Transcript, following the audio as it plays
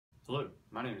Hello,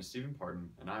 my name is Stephen Parton,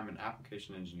 and I am an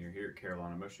application engineer here at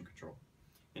Carolina Motion Control.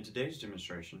 In today's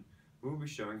demonstration, we will be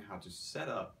showing how to set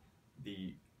up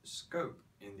the scope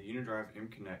in the Unidrive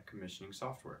mConnect commissioning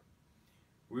software.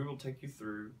 We will take you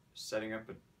through setting up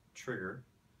a trigger,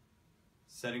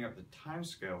 setting up the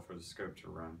timescale for the scope to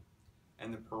run,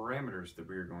 and the parameters that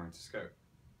we are going to scope.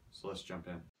 So let's jump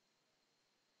in.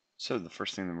 So the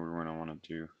first thing that we're going to want to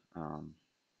do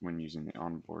when using the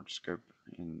onboard scope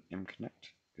in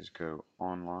mConnect is go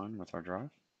online with our drive.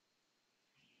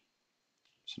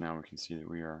 So now we can see that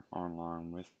we are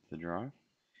online with the drive.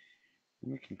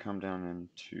 And we can come down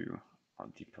into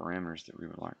the parameters that we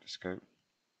would like to scope,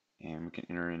 and we can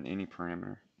enter in any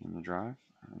parameter in the drive.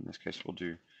 In this case, we'll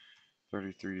do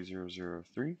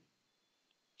 33003,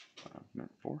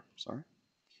 meant 4, sorry,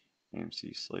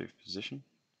 AMC slave position.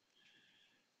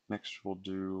 Next, we'll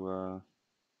do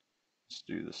let's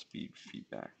do the speed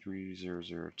feedback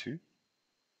 3002.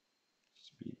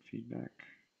 Speed feedback,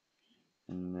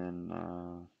 and then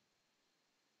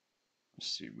let's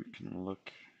see, we can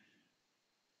look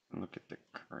at the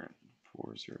current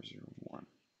 4001.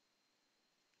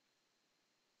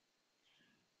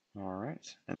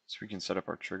 Alright, and so we can set up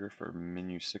our trigger for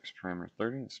menu 6 parameter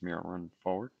 30. This will be our run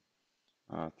forward.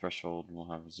 Threshold will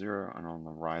have 0 and on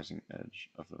the rising edge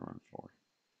of the run forward.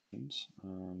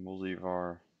 We'll leave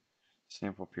our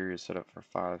sample period set up for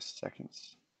 5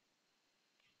 seconds.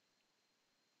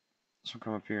 So we'll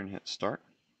come up here and hit start.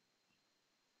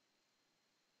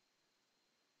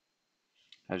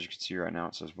 As you can see right now,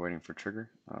 it says waiting for trigger.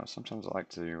 Sometimes I like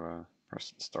to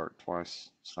press start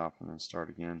twice, stop, and then start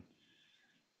again.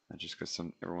 Just because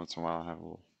every once in a while I have a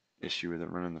little issue with it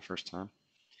running the first time.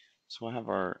 So I have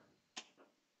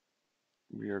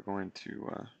we are going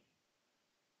to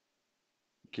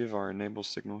give our enable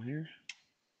signal here,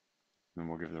 and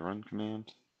we'll give the run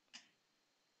command.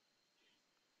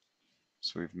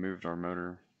 So we've moved our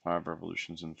motor 5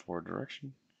 revolutions in forward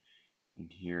direction,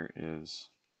 and here is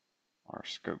our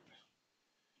scope.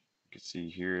 You can see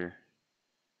here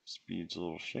speed's a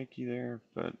little shaky there,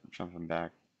 but jumping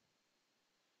back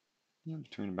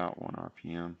between about 1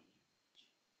 RPM,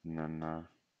 and then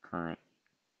current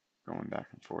going back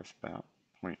and forth about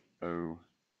 0.02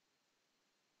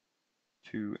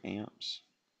 amps.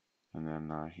 And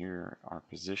then here our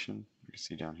position, you can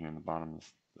see down here in the bottom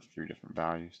the 3 different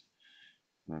values.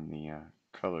 And then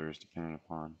the color is dependent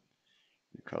upon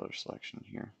your color selection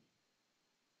here.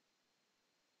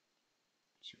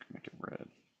 So you can make it red.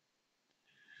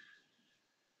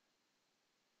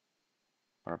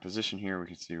 Our position here, we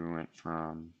can see we went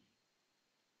from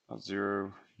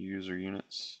 0 user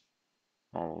units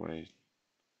all the way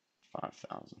to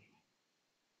 5,000.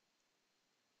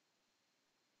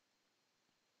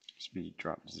 Speed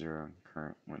dropped to 0 and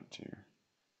current went to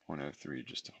 0.03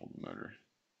 just to hold the motor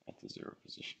at the 0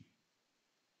 position.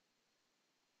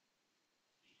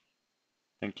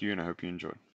 Thank you, and I hope you enjoyed.